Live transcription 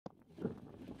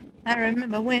I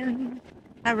remember when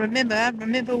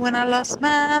I lost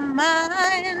my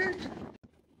mind.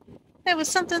 There was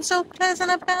something so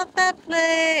pleasant about that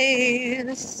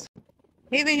place.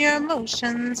 Even your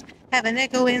emotions have an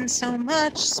echo in so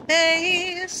much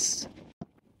space.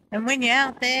 And when you're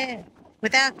out there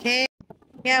without care,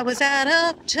 yeah, I was out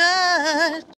of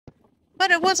touch.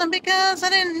 But it wasn't because I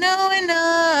didn't know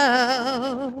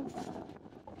enough.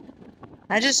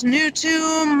 I just knew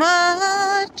too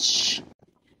much.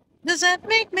 Does that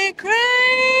make me crazy?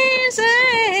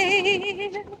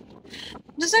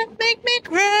 Does that make me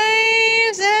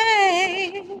crazy?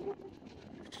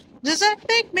 Does that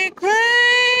make me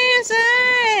crazy?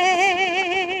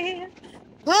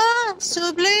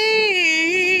 Possibly.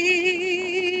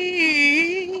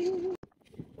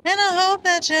 And I hope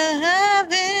that you're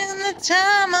having the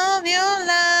time of your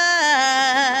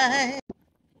life.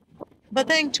 But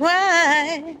think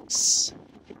twice.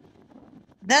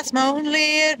 That's my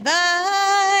only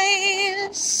advice.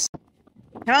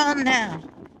 Come on now.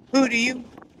 Who do you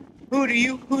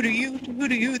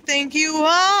think you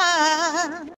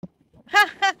are? Ha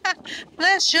ha ha,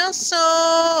 bless your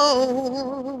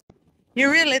soul. You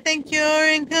really think you're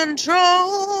in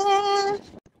control?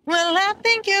 Well, I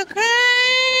think you're crazy.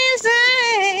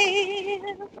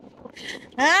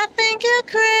 I think you're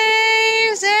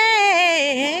crazy.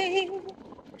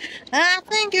 I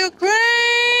think you're crazy.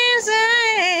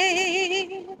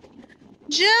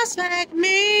 Just like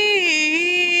me.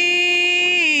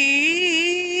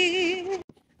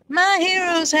 My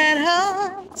heroes had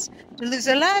hearts to lose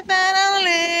a life out on a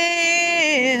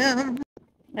limb.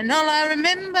 And all I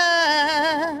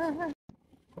remember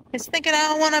is thinking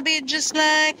I want to be just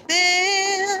like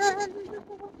them.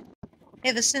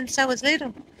 Ever since I was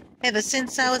little, it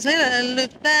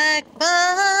looked like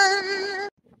fun.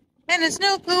 And it's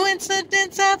no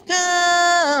coincidence I've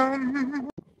come.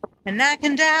 And I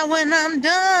can die when I'm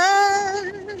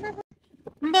done.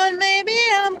 But maybe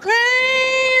I'm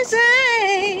crazy.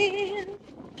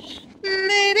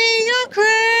 Maybe you're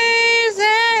crazy.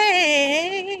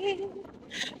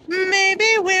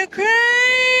 Maybe we're crazy.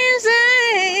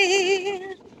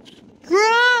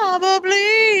 Probably.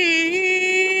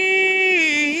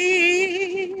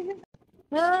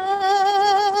 Oh,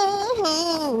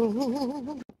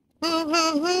 ooh,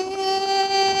 ooh, ooh.